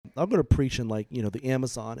I'll go to preach in like the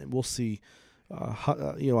Amazon, and we'll see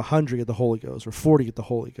 100 get the Holy Ghost, or 40 get the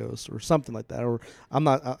Holy Ghost, or something like that. Or I'm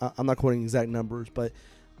not quoting exact numbers, but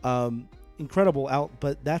incredible out.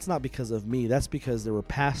 But that's not because of me. That's because there were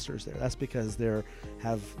pastors there. That's because there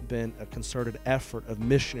have been a concerted effort of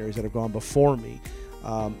missionaries that have gone before me,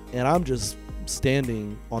 and I'm just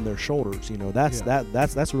standing on their shoulders.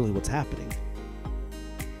 That's really what's happening.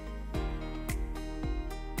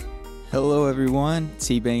 Hello everyone,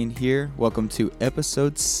 T-Bane here. Welcome to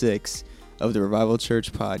episode 6 of the Revival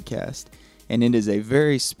Church podcast. And it is a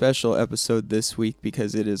very special episode this week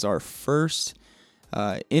because it is our first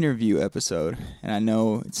interview episode. And I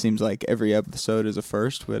know it seems like every episode is a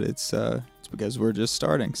first, but it's because we're just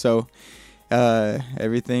starting. So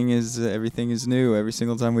everything is new every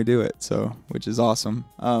single time we do it, so which is awesome.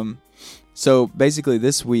 So basically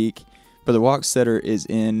this week, Brother Wachtstetter is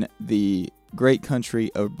in the great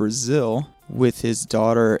country of Brazil with his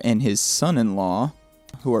daughter and his son-in-law,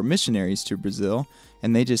 who are missionaries to Brazil,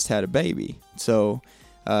 and they just had a baby. So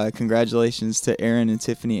congratulations to Aaron and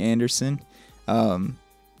Tiffany Anderson. I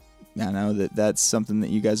know that's something that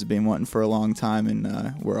you guys have been wanting for a long time,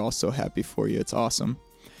 and we're all so happy for you. It's awesome.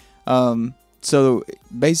 So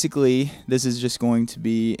basically, this is just going to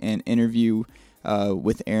be an interview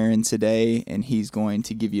with Aaron today, and he's going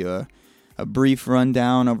to give you a brief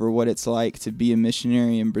rundown over what it's like to be a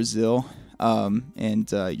missionary in Brazil,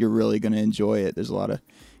 and you're really going to enjoy it. There's a lot of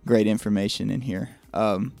great information in here.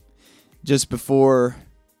 Just before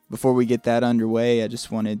we get that underway, I just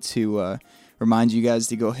wanted to remind you guys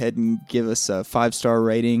to go ahead and give us a 5-star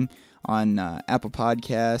rating on Apple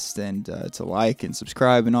Podcasts, and to like and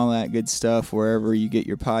subscribe and all that good stuff wherever you get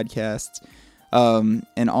your podcasts.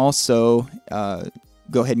 And also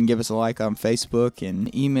go ahead and give us a like on Facebook,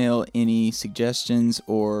 and email any suggestions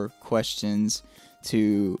or questions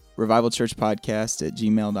to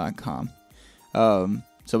revivalchurchpodcast@gmail.com.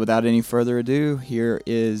 So without any further ado, here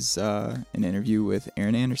is an interview with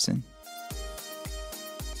Aaron Anderson.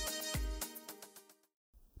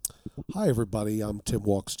 Hi, everybody. I'm Tim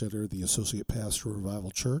Wachtstetter, the Associate Pastor of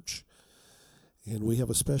Revival Church, and we have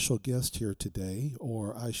a special guest here today,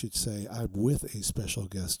 or I should say I'm with a special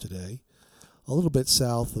guest today, a little bit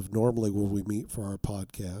south of normally where we meet for our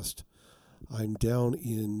podcast. I'm down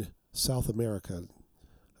in South America.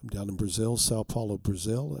 I'm down in Brazil, Sao Paulo,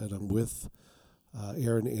 Brazil, and I'm with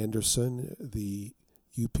Aaron Anderson, the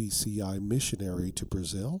UPCI missionary to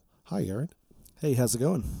Brazil. Hi, Aaron. Hey, how's it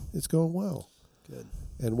going? It's going well. Good.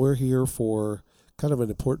 And we're here for kind of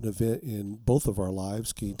an important event in both of our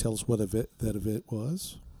lives. Can you tell us what that event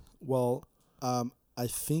was? Well, I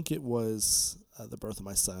think it was the birth of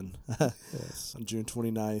my son. Yes. On June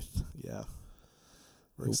 29th. Yeah.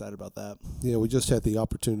 We're excited about that. Yeah, we just had the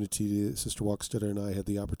opportunity, Sister Wachtstetter and I had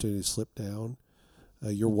the opportunity to slip down.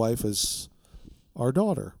 Your wife is our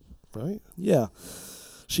daughter, right? Yeah.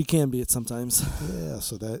 She can be it sometimes. Yeah,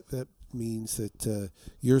 so that means that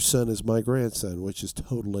your son is my grandson, which is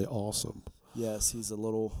totally awesome. Yes, he's our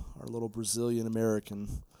little Brazilian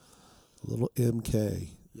American. Little MK.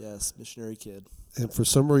 Yes, missionary kid. And for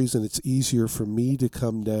some reason, it's easier for me to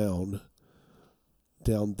come down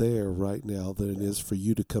there right now than it is for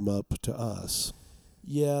you to come up to us.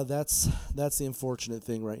 Yeah, that's the unfortunate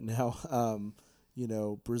thing right now.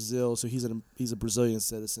 Brazil. So he's a Brazilian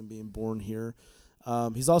citizen, being born here.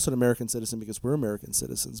 He's also an American citizen because we're American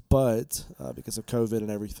citizens. But because of COVID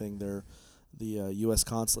and everything, the U.S.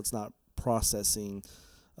 consulate's not processing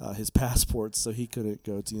his passports, so he couldn't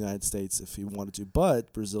go to the United States if he wanted to.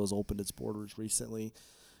 But Brazil has opened its borders recently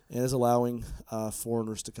and is allowing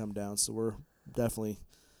foreigners to come down. So we're definitely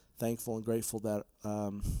thankful and grateful that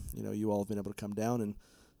you all have been able to come down and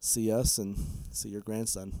see us and see your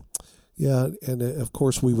grandson. Yeah, and of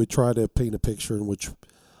course we would try to paint a picture in which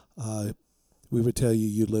we would tell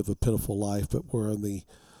you live a pitiful life, but we're on the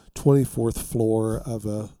 24th floor of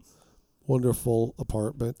a wonderful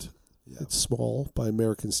apartment. Yeah. It's small by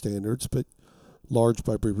American standards, but large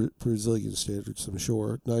by Brazilian standards, I'm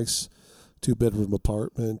sure. Nice 2-bedroom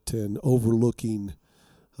apartment and overlooking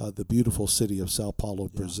the beautiful city of Sao Paulo,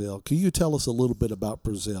 Brazil. Can you tell us a little bit about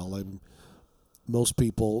Brazil? Most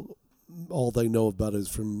people, all they know about it is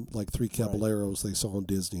from like Three Caballeros they saw on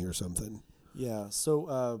Disney or something. Yeah,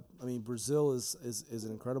 so Brazil is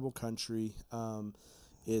an incredible country.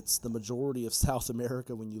 It's the majority of South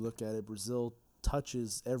America when you look at it. Brazil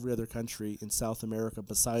touches every other country in South America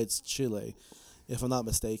besides Chile, if I'm not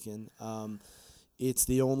mistaken. It's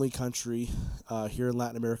the only country here in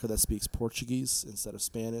Latin America that speaks Portuguese instead of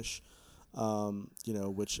Spanish,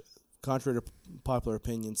 which contrary to popular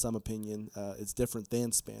opinion, some opinion, it's different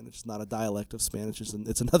than Spanish. It's not a dialect of Spanish.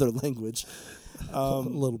 It's another language. A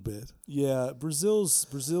little bit. Yeah, Brazil's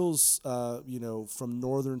from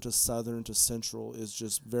northern to southern to central is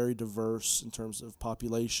just very diverse in terms of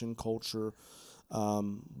population, culture,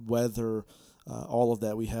 weather, all of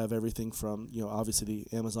that. We have everything from, obviously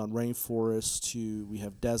the Amazon rainforest to we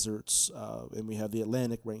have deserts, and we have the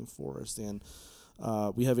Atlantic rainforest, and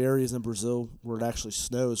we have areas in Brazil where it actually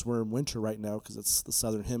snows. We're in winter right now because it's the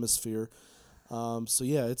southern hemisphere.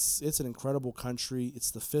 It's an incredible country.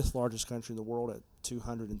 It's the 5th largest country in the world at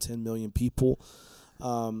 210 million people.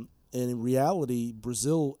 And in reality,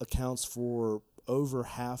 Brazil accounts for over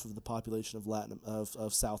half of the population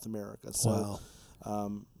of South America. So,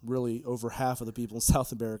 really, over half of the people in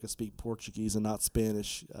South America speak Portuguese and not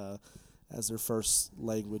Spanish as their first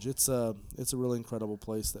language. It's a really incredible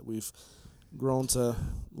place that we've grown to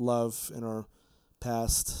love in our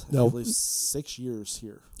past, I believe, 6 years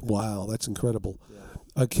here. Wow, that's incredible.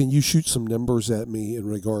 Yeah. Can you shoot some numbers at me in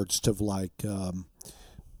regards to like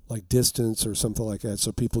distance or something like that,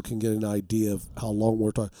 so people can get an idea of how long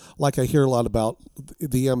we're talking? Like, I hear a lot about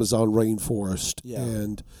the Amazon rainforest,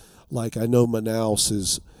 and like I know Manaus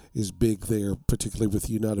is big there, particularly with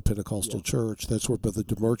United Pentecostal Church. That's where Brother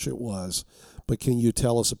DeMerchant was. But can you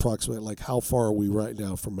tell us approximately, like, how far are we right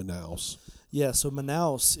now from Manaus? Yeah, so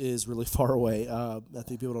Manaus is really far away. I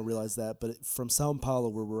think people don't realize that. But from Sao Paulo,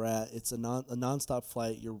 where we're at, it's a nonstop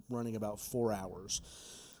flight. You're running about 4 hours.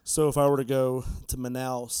 So if I were to go to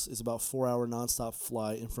Manaus, it's about 4-hour nonstop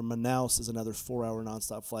flight. And from Manaus is another 4-hour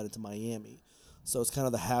nonstop flight into Miami. So it's kind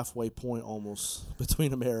of the halfway point almost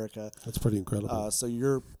between America. That's pretty incredible. So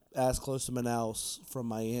you're as close to Manaus from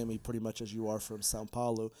Miami pretty much as you are from Sao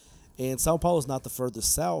Paulo. And Sao Paulo is not the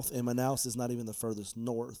furthest south, and Manaus is not even the furthest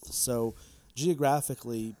north. So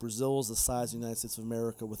geographically, Brazil is the size of the United States of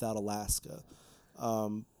America without Alaska.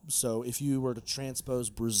 So if you were to transpose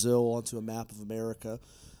Brazil onto a map of America,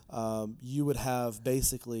 you would have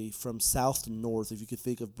basically from south to north, if you could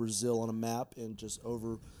think of Brazil on a map and just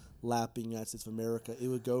overlapping the United States of America, it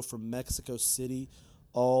would go from Mexico City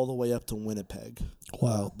all the way up to Winnipeg.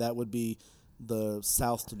 Wow. That would be the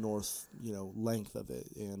south to north, length of it.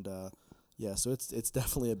 And so it's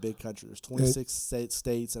definitely a big country. There's 26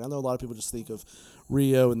 states, and I know a lot of people just think of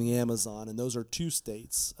Rio and the Amazon, and those are 2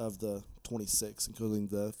 states of the 26, including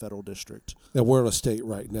the federal district. And we're in a state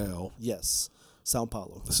right now. Yes, Sao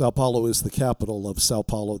Paulo. Sao Paulo is the capital of Sao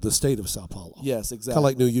Paulo, the state of Sao Paulo. Yes, exactly. Kind of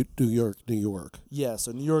like New York. Yeah,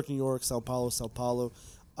 so New York, Sao Paulo. So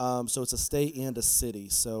it's a state and a city.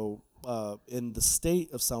 So in the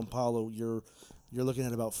state of Sao Paulo, you're looking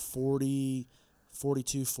at about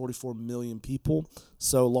 44 million people,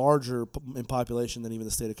 so larger in population than even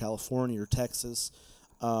the state of California or Texas.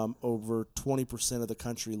 Over 20% of the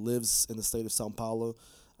country lives in the state of Sao Paulo.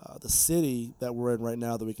 The city that we're in right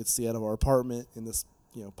now, that we can see out of our apartment in this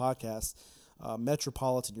podcast,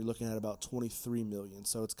 metropolitan, you're looking at about 23 million.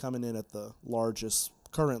 So it's coming in at the largest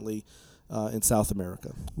currently in South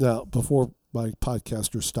America. Now, before my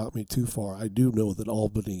podcasters stop me too far, I do know that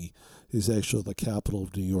Albany is actually the capital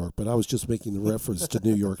of New York, but I was just making the reference to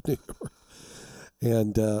New York.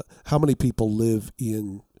 And how many people live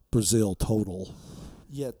in Brazil total?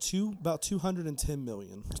 Yeah, about 210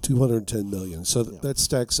 million. 210 million. So that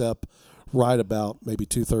stacks up right about maybe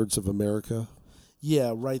 2/3 of America.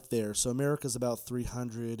 Yeah, right there. So America's about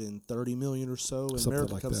 330 million or so. And Something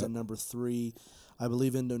America like comes that. at number 3. I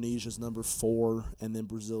believe Indonesia's number 4, and then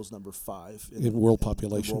Brazil's number 5 in world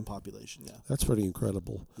population. World population, yeah. That's pretty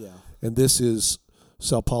incredible. Yeah. And this is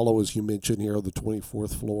Sao Paulo, as you mentioned here, on the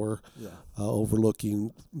 24th floor,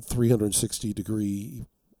 overlooking 360-degree.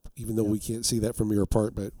 Even though we can't see that from your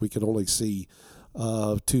apartment, we can only see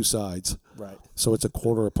 2 sides. Right. So it's a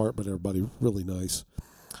corner apartment, everybody. Really nice.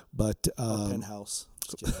 But penthouse.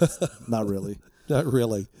 Just kidding. Not really. Not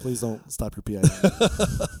really. Please don't stop your PI.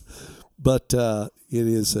 But it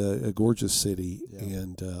is a gorgeous city,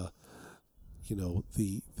 and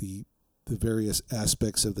the various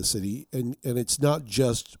aspects of the city, and it's not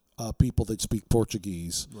just people that speak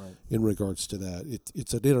Portuguese. Right. In regards to that,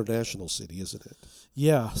 it's an international city, isn't it?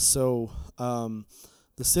 Yeah. So the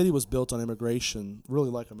city was built on immigration,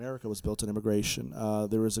 really like America was built on immigration.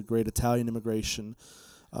 There was a great Italian immigration.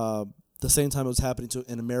 The same time it was happening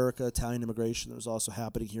in America, Italian immigration, it was also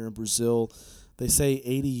happening here in Brazil. They say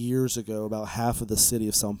 80 years ago, about half of the city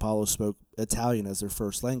of Sao Paulo spoke Italian as their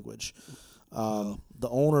first language. The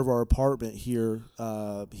owner of our apartment here,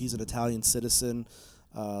 he's an Italian citizen.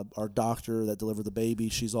 Our doctor that delivered the baby,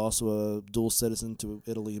 she's also a dual citizen to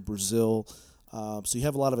Italy and Brazil. So you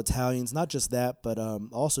have a lot of Italians, not just that, but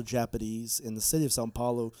also Japanese. In the city of Sao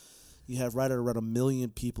Paulo, you have right at around 1 million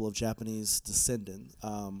people of Japanese descent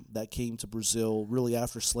that came to Brazil really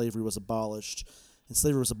after slavery was abolished. And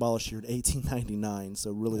slavery was abolished here in 1899,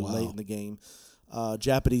 so really late in the game.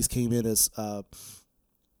 Japanese came in as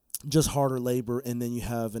just harder labor, and then you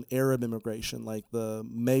have an Arab immigration, like the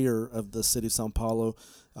mayor of the city of Sao Paulo.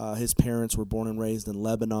 His parents were born and raised in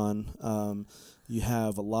Lebanon. You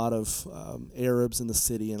have a lot of Arabs in the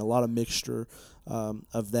city and a lot of mixture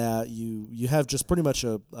of that. You have just pretty much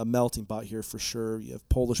a melting pot here for sure. You have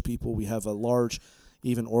Polish people. We have a large,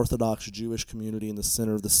 even Orthodox Jewish community in the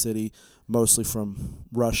center of the city, mostly from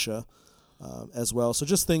Russia as well. So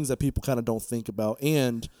just things that people kind of don't think about.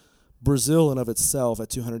 And Brazil in of itself at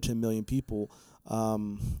 210 million people,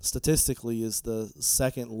 statistically is the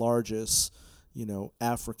second largest,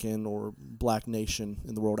 African or black nation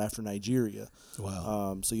in the world after Nigeria.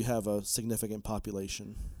 Wow. So you have a significant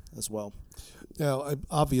population as well. Now,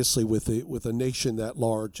 obviously, with a nation that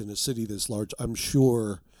large and a city this large, I'm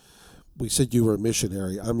sure, we said you were a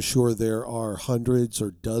missionary, I'm sure there are hundreds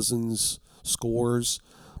or dozens, scores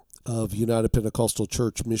of United Pentecostal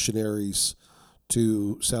Church missionaries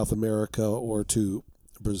to South America or to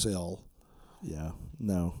Brazil. Yeah,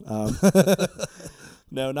 no.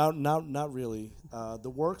 No, not really. The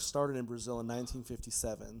work started in Brazil in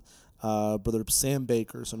 1957. Brother Sam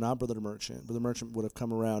Baker, so not Brother Merchant. Brother Merchant would have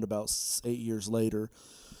come around about 8 years later.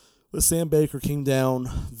 But Sam Baker came down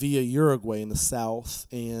via Uruguay in the south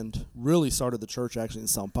and really started the church actually in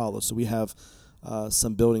Sao Paulo. So we have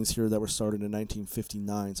some buildings here that were started in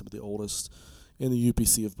 1959, some of the oldest in the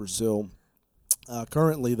UPC of Brazil.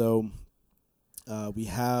 Currently, though, we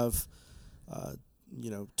have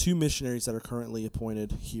 2 missionaries that are currently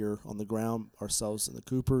appointed here on the ground, ourselves and the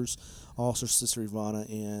Coopers, also Sister Ivana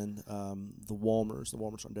and the Walmers. The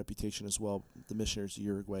Walmers are on deputation as well, the missionaries to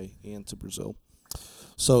Uruguay and to Brazil.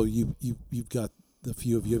 So you've got the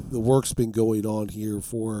few of you. The work's been going on here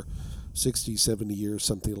for 60, 70 years,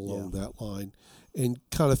 something along that line. And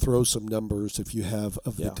kind of throw some numbers if you have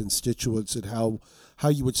of the constituents and how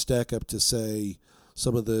you would stack up to, say,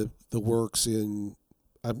 some of the works in,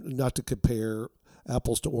 not to compare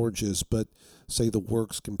apples to oranges, but say the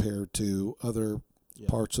works compared to other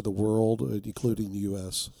parts of the world, including the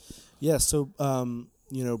U.S. Yeah, so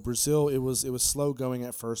Brazil, it was slow going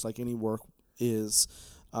at first, like any work is.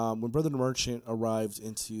 When Brother Merchant arrived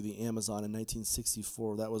into the Amazon in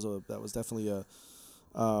 1964, that was definitely a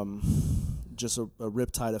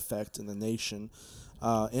riptide effect in the nation.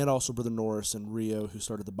 And also Brother Norris and Rio, who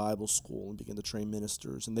started the Bible school and began to train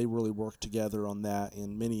ministers, and they really worked together on that.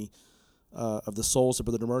 And many of the souls that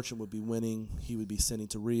Brother Merchant would be winning, he would be sending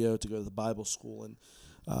to Rio to go to the Bible school. And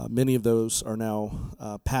many of those are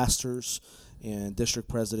now pastors and district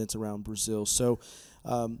presidents around Brazil. So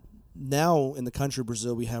now in the country of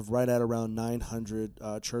Brazil, we have right at around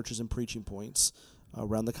 900 churches and preaching points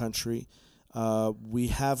around the country. We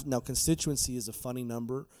have now, constituency is a funny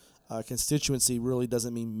number. Constituency really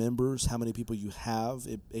doesn't mean members, how many people you have.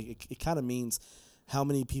 It kind of means how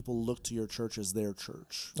many people look to your church as their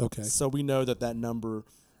church. Okay. So we know that number,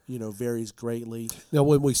 varies greatly. Now,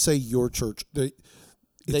 when we say your church, they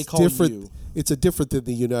call different. you. It's a different than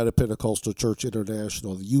the United Pentecostal Church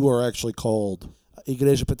International. You are actually called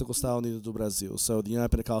Igreja Pentecostal Unida do Brasil. So the United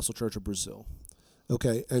Pentecostal Church of Brazil.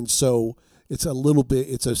 Okay, and so it's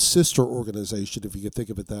a sister organization, if you could think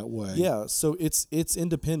of it that way. Yeah, so it's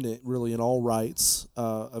independent really in all rights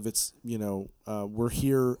of its, we're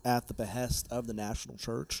here at the behest of the national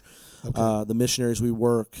church. Okay. The missionaries, we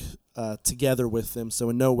work together with them. So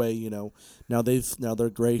in no way, now they're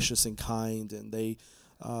gracious and kind, and they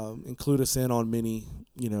include us in on many,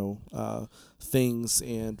 things,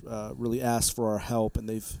 and really ask for our help, and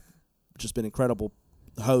they've just been incredible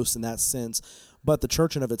hosts in that sense. But the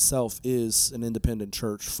church in of itself is an independent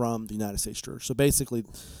church from the United States Church. So basically,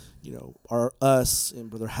 us and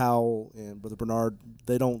Brother Howell and Brother Bernard,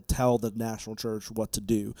 they don't tell the national church what to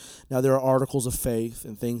do. Now, there are articles of faith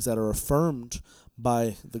and things that are affirmed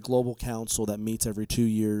by the Global Council that meets every 2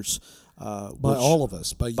 years. By all of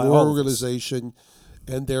us, by your organization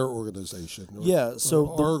and their organization.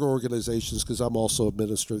 So our organizations, because I'm also a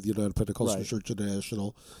minister of the United Pentecostal Church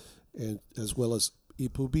International, and as well as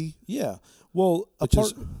IPUB. Yeah. Well,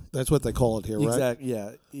 that's what they call it here, right? Exactly.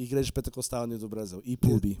 Yeah. Igreja Pentecostal Unida do Brasil.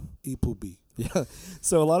 IPUB. IPUB. Yeah.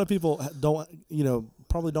 So a lot of people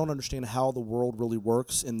probably don't understand how the world really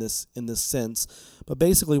works in this sense. But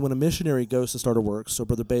basically, when a missionary goes to start a work, so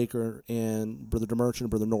Brother Baker and Brother DeMerchant and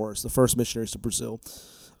Brother Norris, the first missionaries to Brazil,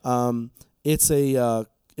 it's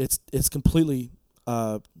completely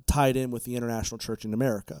tied in with the international church in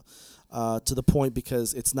America, to the point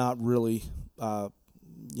because it's not really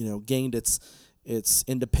gained its its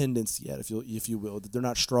independence yet, if you will. That they're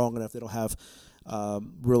not strong enough. They don't have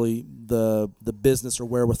really the business or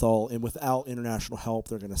wherewithal, and without international help,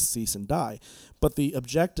 they're going to cease and die. But the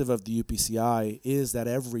objective of the UPCI is that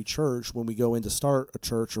every church, when we go in to start a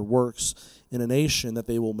church or works in a nation, that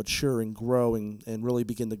they will mature and grow and really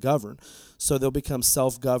begin to govern. So they'll become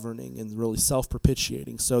self-governing and really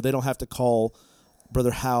self-perpetuating. So they don't have to call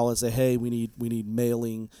Brother Hal and say, hey, we need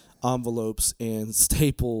mailing envelopes and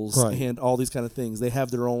staples and all these kind of things. They have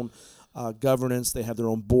their own governance. They have their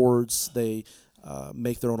own boards. They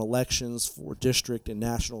make their own elections for district and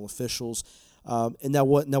national officials. And now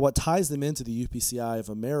what ties them into the UPCI of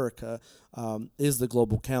America is the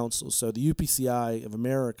Global Council. So the UPCI of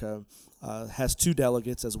America has 2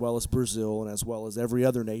 delegates, as well as Brazil and as well as every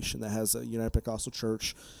other nation that has a United Pentecostal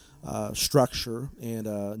Church structure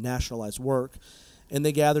and nationalized work. And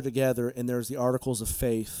they gather together, and there's the articles of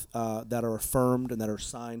faith that are affirmed and that are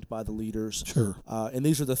signed by the leaders. Sure. And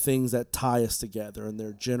these are the things that tie us together, and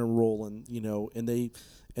they're general, and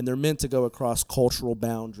they're meant to go across cultural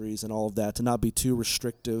boundaries and all of that, to not be too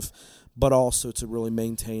restrictive, but also to really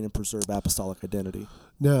maintain and preserve apostolic identity.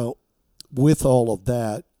 Now, with all of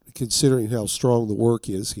that, considering how strong the work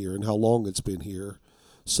is here and how long it's been here,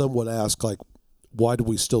 some would ask, like, why do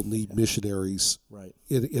we still need missionaries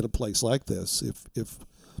in a place like this? If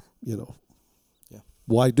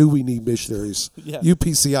why do we need missionaries,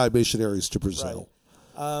 UPCI missionaries to Brazil?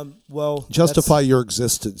 Well, justify your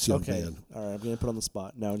existence, young man. All right, I'm going to put on the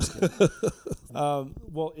spot. No, I'm just kidding.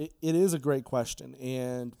 Well, it is a great question,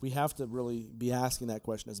 and we have to really be asking that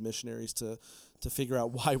question as missionaries to figure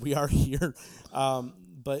out why we are here.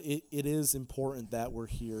 But it is important that we're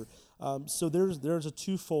here. So there's a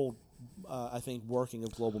twofold, I think, working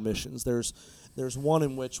of global missions. There's one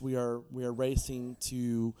in which we are racing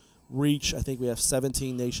to reach. I think we have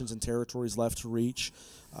 17 nations and territories left to reach.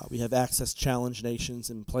 We have access challenge nations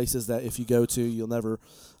and places that if you go to, you'll never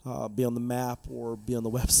be on the map or be on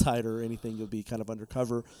the website or anything. You'll be kind of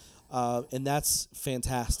undercover, and that's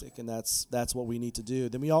fantastic, and that's what we need to do.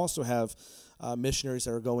 Then we also have missionaries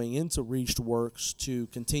that are going into reached works to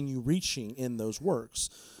continue reaching in those works.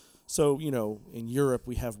 So, in Europe,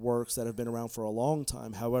 we have works that have been around for a long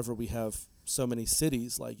time. However, we have so many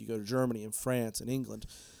cities, like you go to Germany and France and England,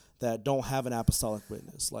 that don't have an apostolic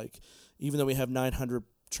witness. Like, even though we have 900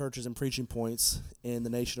 churches and preaching points in the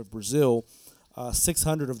nation of Brazil,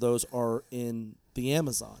 600 of those are in the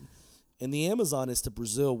Amazon. And the Amazon is to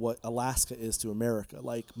Brazil what Alaska is to America.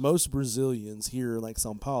 Like, most Brazilians here in, like,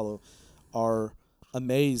 Sao Paulo are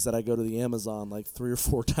amazed that I go to the Amazon like 3 or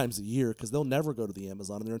 4 times a year, because they'll never go to the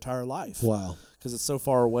Amazon in their entire life. Wow. Because it's so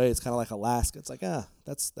far away. It's kind of like Alaska. It's like,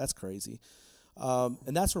 that's crazy.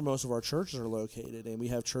 And that's where most of our churches are located, and we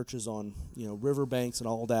have churches on riverbanks and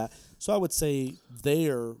all that. So I would say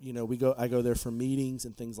there, I go there for meetings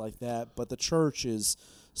and things like that. But the church is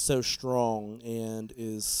so strong and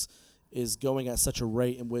is going at such a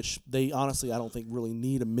rate in which they honestly, I don't think, really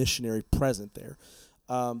need a missionary present there.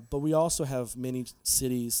 But we also have many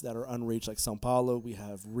cities that are unreached, like Sao Paulo. We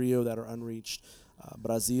have Rio that are unreached,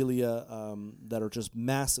 Brasilia, that are just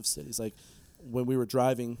massive cities. Like when we were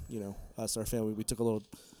driving, us, our family, we took a little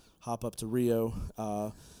hop up to Rio.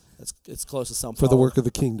 It's close to Sao Paulo. For the work of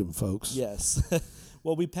the kingdom, folks. Yes.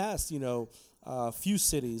 Well, we passed, a few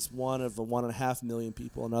cities, one of 1.5 million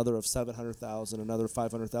people, another of 700,000, another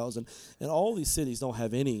 500,000. And all these cities don't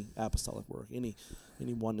have any apostolic work, any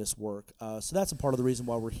oneness work. So that's a part of the reason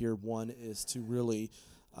why we're here. One is to really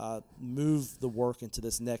move the work into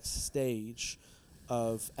this next stage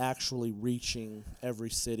of actually reaching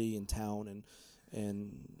every city and town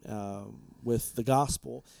and with the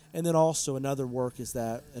gospel. And then also another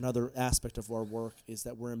aspect of our work is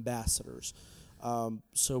that we're ambassadors.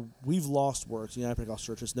 So we've lost works. United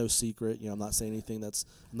Pentecostal Church is no secret. I'm not saying anything I'm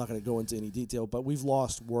not going to go into any detail, but we've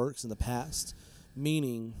lost works in the past,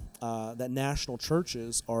 meaning that national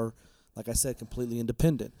churches are, like I said, completely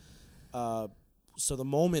independent. So the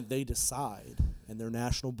moment they decide, and their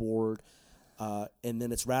national board, and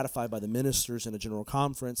then it's ratified by the ministers in a general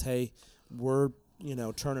conference, hey, we're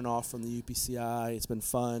turning off from the UPCI. It's been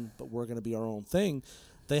fun, but we're going to be our own thing.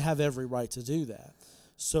 They have every right to do that.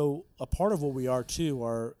 So a part of what we are, too,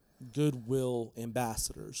 are goodwill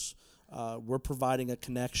ambassadors. We're providing a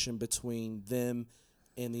connection between them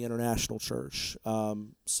and the international church.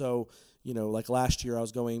 So, like last year, I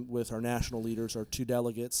was going with our national leaders, our 2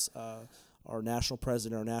 delegates, our national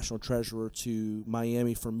president, our national treasurer, to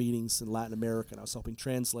Miami for meetings in Latin America. And I was helping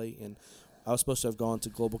translate, and I was supposed to have gone to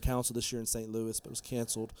Global Council this year in St. Louis, but it was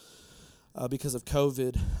canceled because of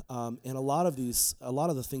COVID. And a lot of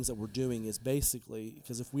the things that we're doing is basically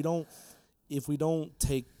because if if we don't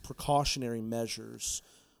take precautionary measures,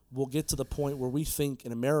 we'll get to the point where we think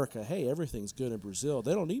in America, hey, everything's good in Brazil.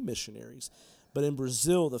 They don't need missionaries. But in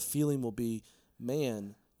Brazil, the feeling will be,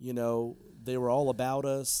 man, they were all about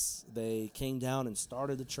us. They came down and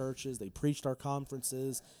started the churches. They preached our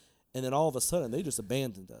conferences. And then all of a sudden, they just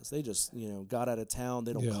abandoned us. They just, got out of town.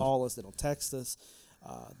 They don't call us. They don't text us.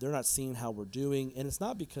 They're not seeing how we're doing. And it's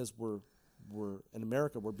not because we're in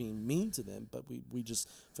America, we're being mean to them, but we just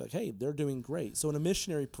feel like, hey, they're doing great. So when a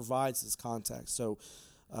missionary provides this contact, so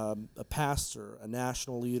a pastor, a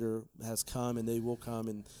national leader has come, and they will come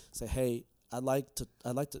and say, hey, I'd like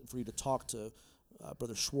for you to talk to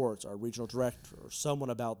Brother Schwartz, our regional director, or someone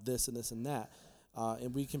about this and this and that.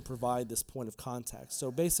 And we can provide this point of contact.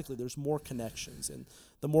 So basically, there's more connections. And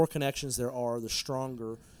the more connections there are, the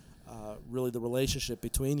stronger really the relationship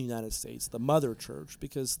between the United States, the mother church,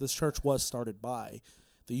 because this church was started by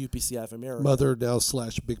the UPCF America. Mother now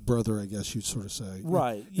 / big brother, I guess you'd sort of say.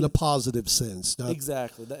 Right. In a positive sense. Not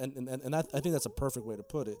exactly. And that, I think that's a perfect way to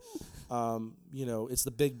put it. It's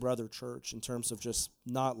the big brother church in terms of just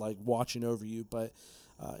not like watching over you, but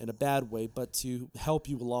in a bad way, but to help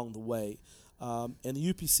you along the way. And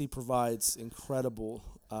the UPC provides incredible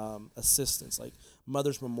assistance, like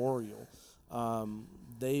Mother's Memorial.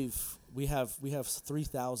 We have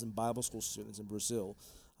 3,000 Bible school students in Brazil,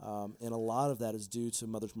 and a lot of that is due to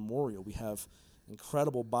Mother's Memorial. We have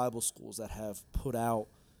incredible Bible schools that have put out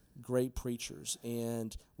great preachers,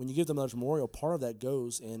 and when you give them Mother's Memorial, part of that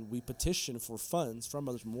goes, and we petition for funds from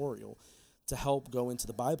Mother's Memorial to help go into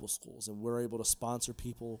the Bible schools, and we're able to sponsor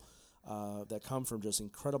people that come from just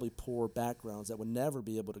incredibly poor backgrounds that would never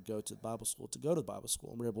be able to go to the Bible school,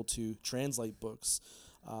 and we're able to translate books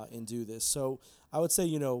and do this. So I would say,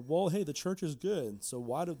 well, hey, the church is good, so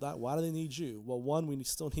why do they need you? Well, one, we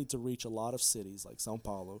still need to reach a lot of cities like Sao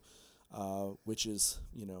Paulo, which is,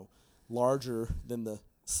 larger than the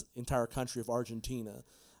entire country of Argentina.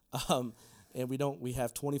 And we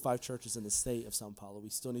have 25 churches in the state of Sao Paulo. We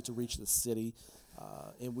still need to reach the city,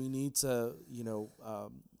 and we need to,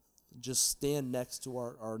 just stand next to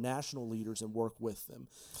our national leaders and work with them,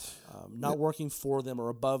 not working for them or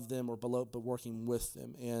above them or below, but working with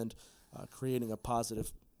them and creating a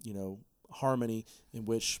positive, harmony in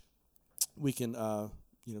which we can,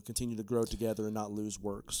 continue to grow together and not lose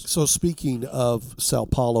works. So speaking of Sao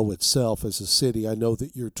Paulo itself as a city, I know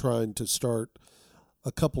that you're trying to start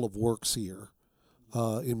a couple of works here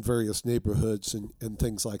in various neighborhoods and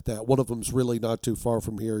things like that. One of them's really not too far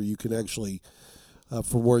from here. You can actually...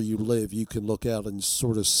 from where you live, you can look out and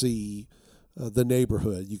sort of see the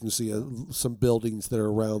neighborhood. You can see some buildings that are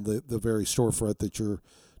around the very storefront that you're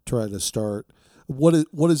trying to start. What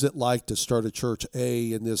is it like to start a church,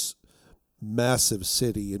 A, in this massive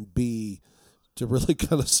city, and B, to really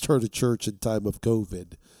kind of start a church in time of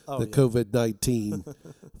COVID, COVID-19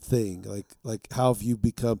 thing? Like how have you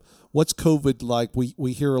become? What's COVID like?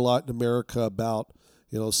 We hear a lot in America about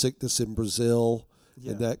sickness in Brazil.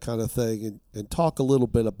 Yeah. And that kind of thing, and talk a little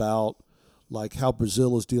bit about like how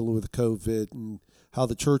Brazil is dealing with COVID and how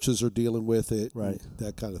the churches are dealing with it, right?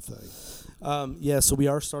 That kind of thing. So we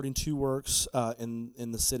are starting 2 works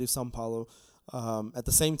in the city of Sao Paulo. At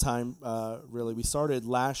the same time, really, we started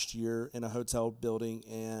last year in a hotel building,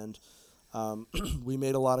 and we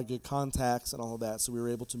made a lot of good contacts and all of that, so we were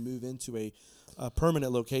able to move into a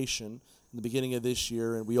permanent location in the beginning of this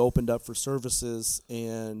year, and we opened up for services,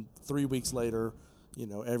 and 3 weeks later,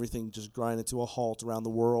 everything just grinded to a halt around the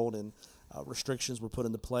world, and restrictions were put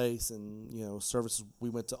into place, and services, we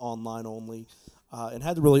went to online only, and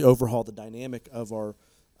had to really overhaul the dynamic of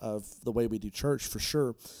the way we do church for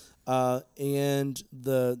sure. And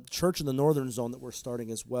the church in the northern zone that we're starting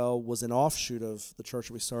as well was an offshoot of the church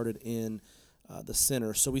that we started in the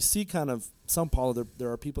center. So we see kind of Sao Paulo,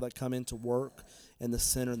 there are people that come in to work in the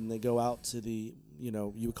center, and they go out to the,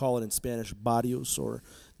 you would call it in Spanish, barrios, or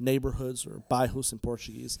neighborhoods, or bairros in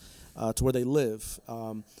Portuguese, to where they live.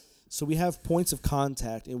 So we have points of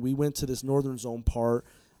contact, and we went to this northern zone part,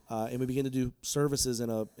 and we began to do services in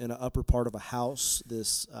an upper part of a house,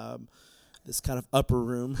 this kind of upper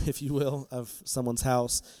room, if you will, of someone's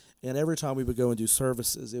house. And every time we would go and do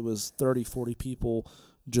services, it was 30, 40 people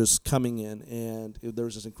just coming in, and there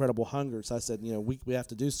was this incredible hunger. So I said, we have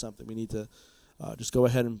to do something. We need to just go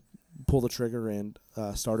ahead and pull the trigger and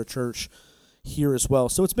start a church here as well.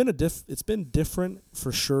 So it's been different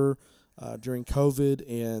for sure during COVID,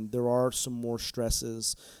 and there are some more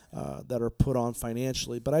stresses that are put on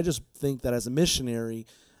financially. But I just think that as a missionary,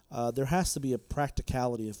 there has to be a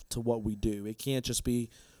practicality to what we do. It can't just be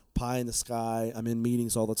pie in the sky. I'm in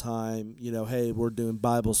meetings all the time. Hey, we're doing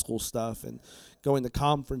Bible school stuff and going to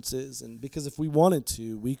conferences. And because if we wanted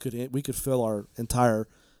to, we could fill our entire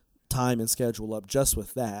time and schedule up just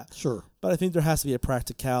with that. Sure. But I think there has to be a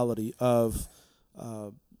practicality of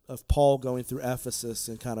Paul going through Ephesus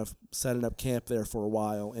and kind of setting up camp there for a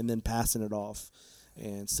while and then passing it off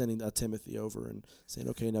and sending Timothy over and saying,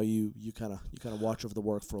 okay, now you kind of watch over the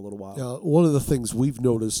work for a little while. Now, one of the things we've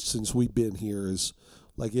noticed since we've been here is,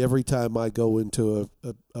 like, every time I go into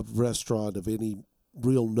a restaurant of any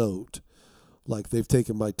real note, like, they've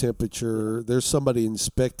taken my temperature, there's somebody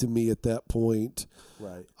inspecting me at that point.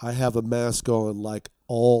 Right. I have a mask on, like,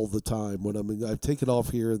 all the time when I take it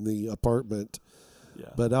off here in the apartment.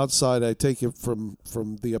 Yeah. But outside, I take it from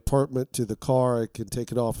the apartment to the car. I can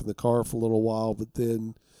take it off in the car for a little while, but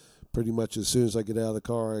then pretty much as soon as I get out of the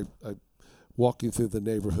car, I walking through the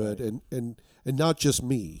neighborhood, right. and not just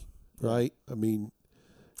me, right? I mean,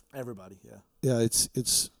 everybody. Yeah. Yeah,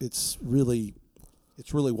 it's really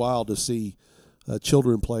wild to see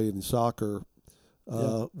children playing soccer,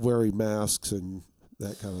 wearing masks and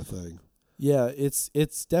that kind of thing. Yeah, it's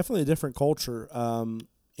definitely a different culture,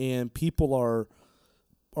 and people are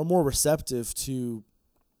more receptive to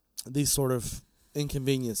these sort of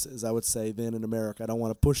inconveniences, I would say, than in America. I don't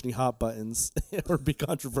want to push any hot buttons or be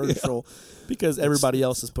controversial because everybody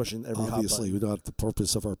else is pushing every hot button. Obviously, not the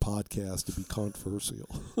purpose of our podcast to be controversial.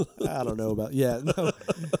 I don't know about no.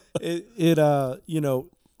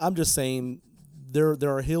 I'm just saying there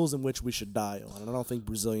are hills in which we should die on, and I don't think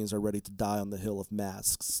Brazilians are ready to die on the hill of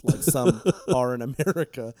masks like some are in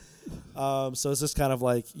America. So it's just kind of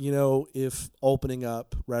like, if opening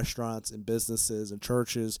up restaurants and businesses and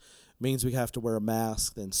churches means we have to wear a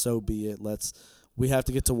mask, then so be it. We have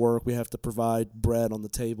to get to work. We have to provide bread on the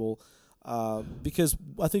table, because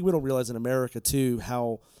I think we don't realize in America too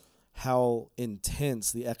how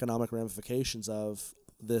intense the economic ramifications of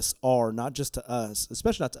this are, not just to us,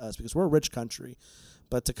 especially not to us because we're a rich country,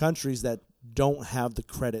 but to countries that don't have the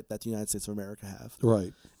credit that the United States of America have.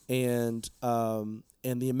 Right. And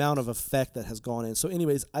the amount of effect that has gone in. So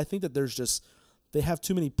anyways, I think that they have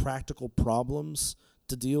too many practical problems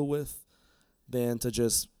to deal with than to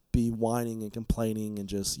just be whining and complaining and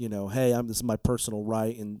just, hey, this is my personal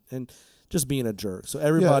right and just being a jerk. So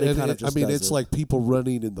everybody kind of just does it's like people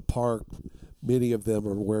running in the park. Many of them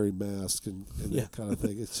are wearing masks and that kind of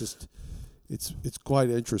thing. It's just, it's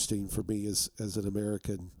quite interesting for me as an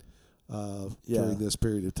American during this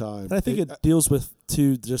period of time. And I think it deals with,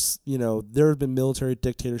 too, just, there have been military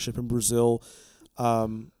dictatorship in Brazil.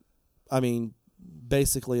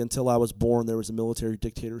 Basically until I was born, there was a military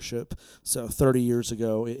dictatorship. So 30 years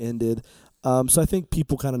ago, it ended. So I think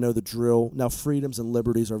people kind of know the drill. Now, freedoms and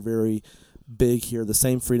liberties are very big here, the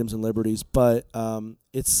same freedoms and liberties, but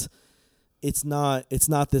it's not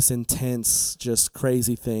this intense, just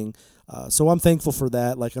crazy thing. So I'm thankful for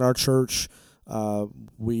that. Like in our church,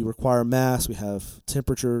 we require masks. We have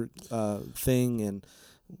temperature thing, and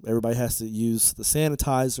everybody has to use the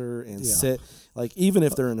sanitizer and sit. Like even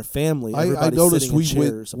if they're in a family, everybody's I noticed sitting in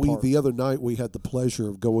chairs apart. The other night we had the pleasure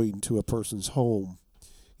of going to a person's home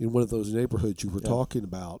in one of those neighborhoods you were talking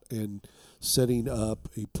about and setting up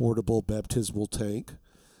a portable baptismal tank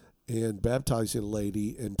and baptizing a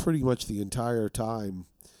lady, and pretty much the entire time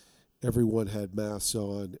everyone had masks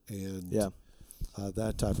on and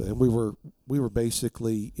that type of thing. And we were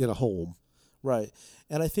basically in a home. Right.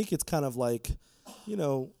 And I think it's kind of like,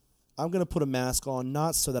 I'm going to put a mask on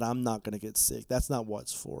not so that I'm not going to get sick. That's not what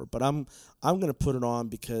it's for. But I'm going to put it on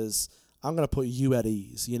because I'm going to put you at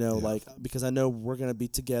ease, because I know we're going to be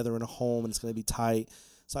together in a home and it's going to be tight.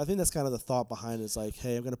 So I think that's kind of the thought behind it. It's like,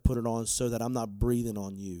 hey, I'm going to put it on so that I'm not breathing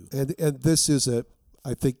on you. And this is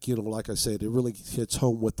I think, like I said, it really hits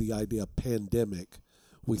home with the idea of pandemic.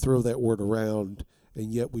 We throw that word around,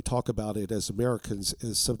 and yet we talk about it as Americans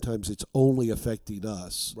as sometimes it's only affecting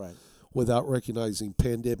us. Right. Without recognizing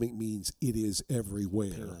pandemic means it is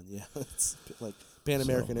everywhere. It's like Pan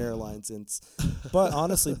American Airlines. But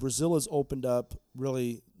honestly, Brazil has opened up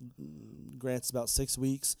really, Grant's about 6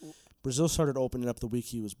 weeks. Brazil started opening up the week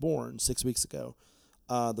he was born, 6 weeks ago,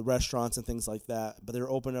 the restaurants and things like that. But they were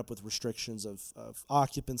opening up with restrictions of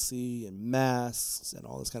occupancy and masks and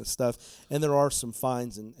all this kind of stuff. And there are some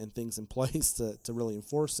fines and things in place to really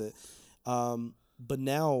enforce it. But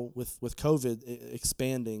now with COVID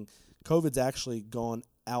expanding, COVID's actually gone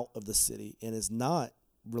out of the city and is not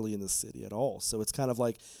really in the city at all. So it's kind of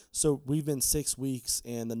like, so we've been 6 weeks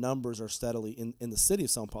and the numbers are steadily in the city of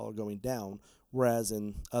Sao Paulo going down, whereas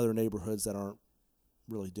in other neighborhoods that aren't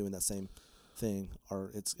really doing that same thing,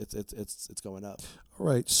 it's going up. All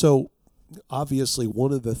right. So obviously,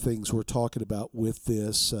 one of the things we're talking about with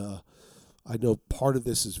this, I know part of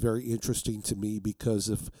this is very interesting to me because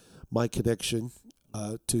of my connection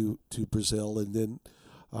to Brazil, and then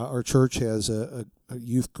our church has a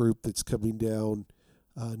youth group that's coming down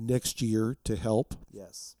next year to help.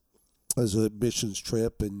 Yes. As a missions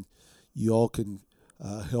trip, and you all can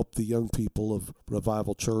help the young people of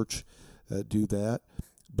Revival Church do that.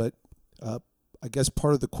 But I guess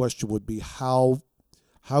part of the question would be how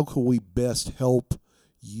can we best help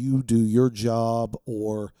you do your job,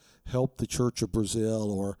 or help the Church of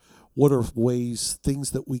Brazil, or what are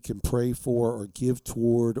things that we can pray for or give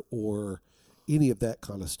toward, or any of that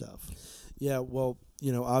kind of stuff? Yeah, well,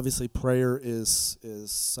 obviously prayer is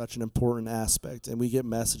such an important aspect, and we get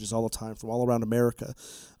messages all the time from all around America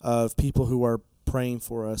of people who are praying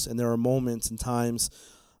for us, and there are moments and times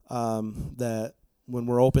that when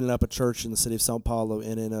we're opening up a church in the city of São Paulo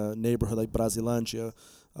and in a neighborhood like Brasilândia,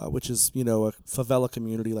 which is, a favela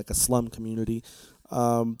community, like a slum community,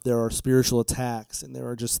 there are spiritual attacks, and there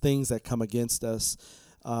are just things that come against us.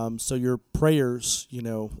 So your prayers,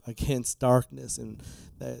 against darkness and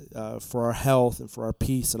for our health and for our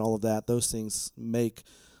peace and all of that, those things make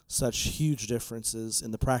such huge differences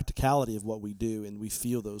in the practicality of what we do, and we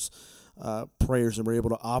feel those prayers, and we're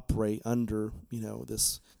able to operate under,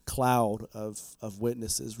 this cloud of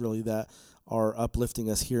witnesses really that are uplifting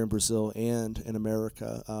us here in Brazil and in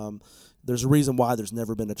America. There's a reason why there's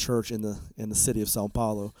never been a church in the city of São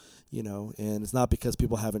Paulo, and it's not because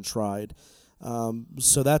people haven't tried.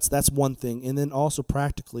 So that's one thing, and then also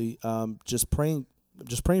practically, just praying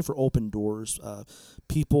for open doors,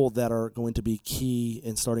 people that are going to be key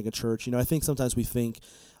in starting a church. I think sometimes we think,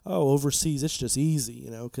 overseas it's just easy,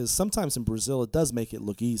 because sometimes in Brazil it does make it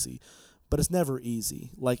look easy, but it's never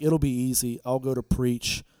easy. Like, it'll be easy. I'll go to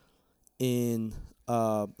preach in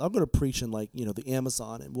like, the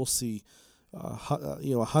Amazon, and we'll see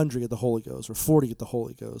 100 get the Holy Ghost, or 40 get the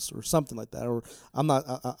Holy Ghost, or something like that. Or I'm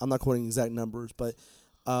not quoting exact numbers, but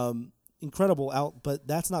incredible out. But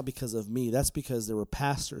that's not because of me. That's because there were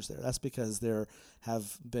pastors there. That's because there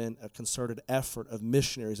have been a concerted effort of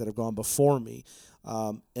missionaries that have gone before me,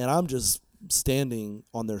 and I'm just standing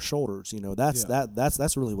on their shoulders.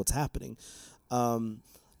 That's really what's happening.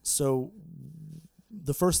 So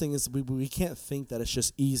the first thing is we can't think that it's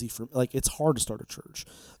just easy it's hard to start a church.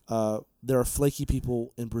 There are flaky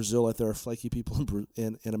people in Brazil, like there are flaky people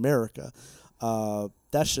in America.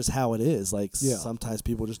 That's just how it is. Sometimes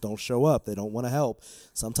people just don't show up. They don't want to help.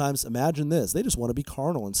 Sometimes, imagine this, they just want to be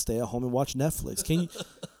carnal and stay at home and watch Netflix.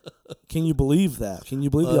 Can you believe that? Can you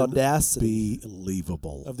believe the audacity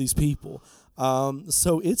of these people?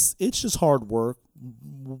 So it's just hard work.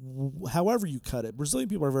 However you cut it, Brazilian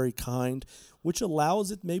people are very kind, which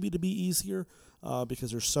allows it maybe to be easier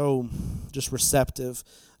because they're so just receptive.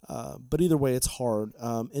 But either way, it's hard.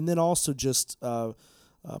 And then also just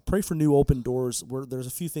pray for new open doors. There's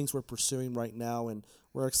a few things we're pursuing right now, and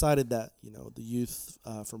we're excited that the youth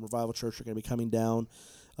from Revival Church are going to be coming down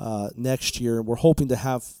next year. And we're hoping to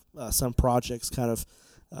have some projects kind of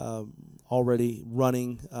already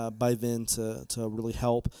running by then to really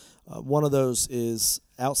help. One of those is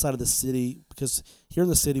outside of the city, because here in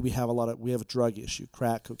the city we have a drug issue,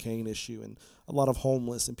 crack cocaine issue, and a lot of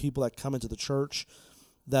homeless and people that come into the church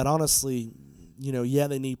that honestly,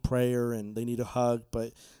 they need prayer and they need a hug,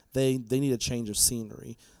 but they need a change of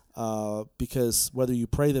scenery, because whether you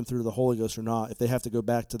pray them through the Holy Ghost or not, if they have to go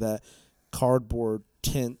back to that cardboard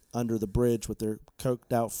tent under the bridge with their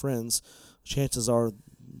coked out friends, chances are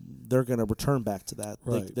they're going to return back to that.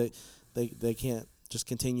 Right. They can't just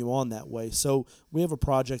continue on that way. So we have a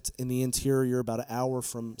project in the interior about an hour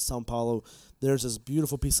from São Paulo. There's this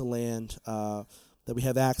beautiful piece of land that we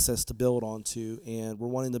have access to build onto, and we're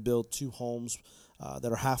wanting to build 2 homes that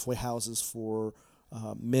are halfway houses for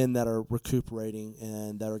men that are recuperating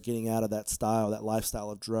and that are getting out of that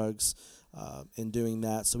lifestyle of drugs and doing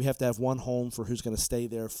that. So we have to have one home for who's going to stay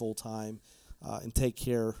there full time and take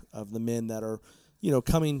care of the men that are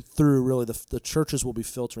coming through. Really, the churches will be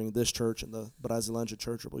filtering. This church and the Brasilândia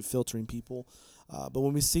church will be filtering people. But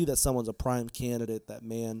when we see that someone's a prime candidate, that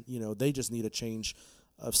man, they just need a change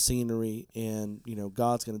of scenery, and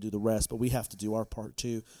God's going to do the rest. But we have to do our part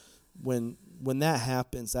too. When that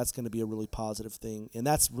happens, that's going to be a really positive thing, and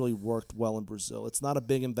that's really worked well in Brazil. It's not a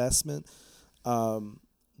big investment.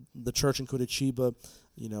 The church in Curitiba,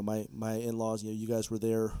 my in-laws, you guys were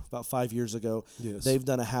there about 5 years ago. Yes. They've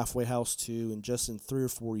done a halfway house too, and just in 3 or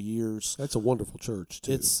 4 years. That's a wonderful church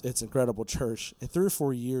too. It's incredible church. In 3 or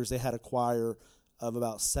 4 years, they had a choir of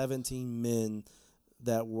about 17 men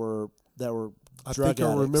that were drug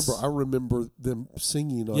addicts. I remember them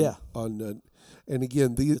singing on and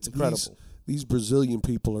again, it's incredible. these Brazilian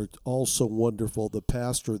people are all so wonderful. The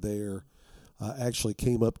pastor there actually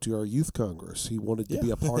came up to our youth congress. He wanted to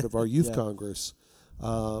be a part of our youth congress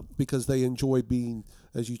because they enjoy being,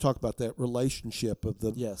 as you talk about, that relationship of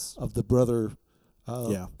the brother,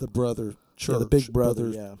 the brother church, the big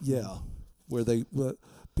brother, where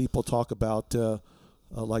people talk about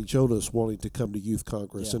like Jonas wanting to come to youth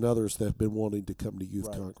congress and others that have been wanting to come to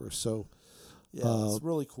youth congress. So it's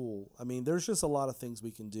really cool. I mean, there's just a lot of things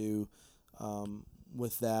we can do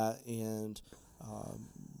with that, and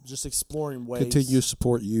just exploring ways. Continue to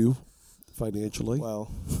support you financially.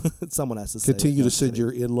 Well, someone has to say continue to send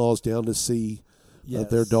your in-laws down to see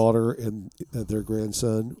their daughter and their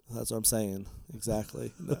grandson. That's what I'm saying.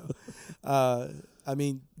 Exactly. No. I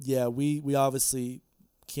mean, we obviously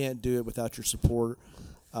can't do it without your support.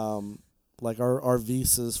 Like our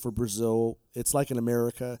visas for Brazil, it's like in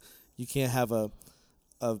America. You can't have a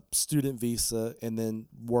student visa and then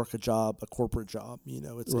work a corporate job.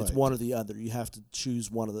 It's one or the other. You have to choose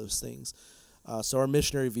one of those things. So our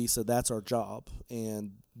missionary visa, that's our job,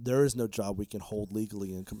 and there is no job we can hold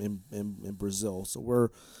legally in Brazil. So we're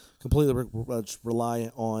completely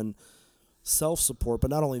reliant on self-support, but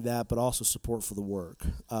not only that, but also support for the work.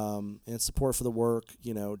 And support for the work,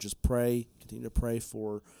 just continue to pray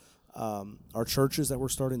for our churches that we're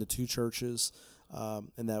starting, the 2 churches,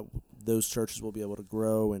 and that those churches will be able to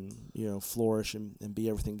grow and flourish and be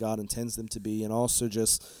everything God intends them to be, and also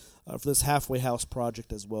just for this halfway house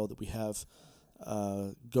project as well that we have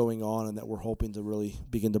going on and that we're hoping to really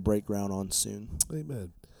begin to break ground on soon.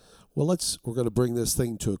 Amen. Well, we're going to bring this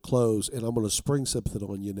thing to a close, and I'm going to spring something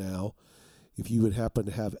on you now. If you would happen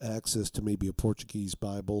to have access to maybe a Portuguese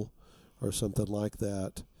Bible or something like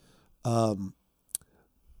that,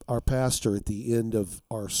 our pastor at the end of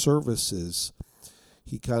our services,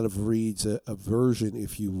 he kind of reads a version,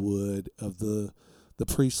 if you would, of the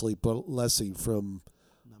priestly blessing from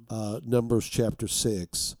Numbers chapter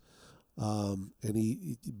 6. And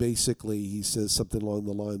he basically says something along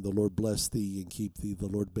the line, "The Lord bless thee and keep thee. The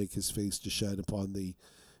Lord make his face to shine upon thee,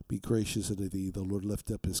 be gracious unto thee. The Lord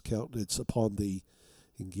lift up his countenance upon thee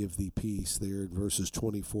and give thee peace," there in verses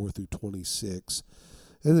 24 through 26.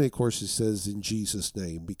 And then, of course, it says, "In Jesus'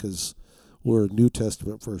 name," because we're a New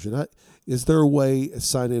Testament version. Is there a way,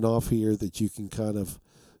 signing off here, that you can kind of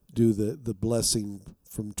do the blessing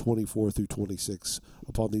from 24 through 26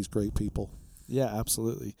 upon these great people? Yeah,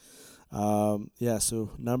 absolutely. So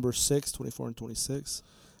Numbers 6, 24 and 26.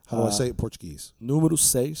 How do I say it in Portuguese? Número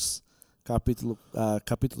 6, capítulo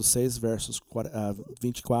 6, versos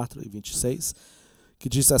 24 e 26, que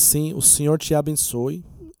diz assim: "O Senhor te abençoe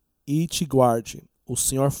e te guarde. O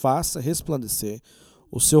Senhor faça resplandecer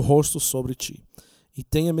o seu rosto sobre ti e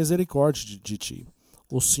tenha misericórdia de ti.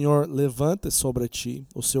 O Senhor levante sobre ti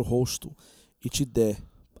o seu rosto e te dê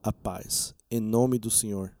a paz. Em nome do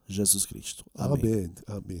Senhor Jesus Cristo." Amém.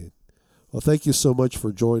 Amen. Well, thank you so much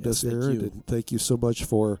for joining us, Aaron, and thank you so much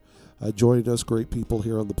for joining us, great people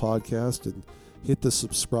here on the podcast. And hit the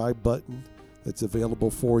subscribe button that's available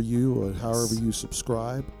for you, however you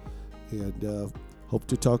subscribe. And hope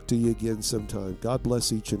to talk to you again sometime. God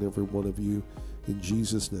bless each and every one of you in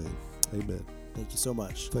Jesus' name. Amen. Thank you so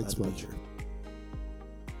much. Thanks much.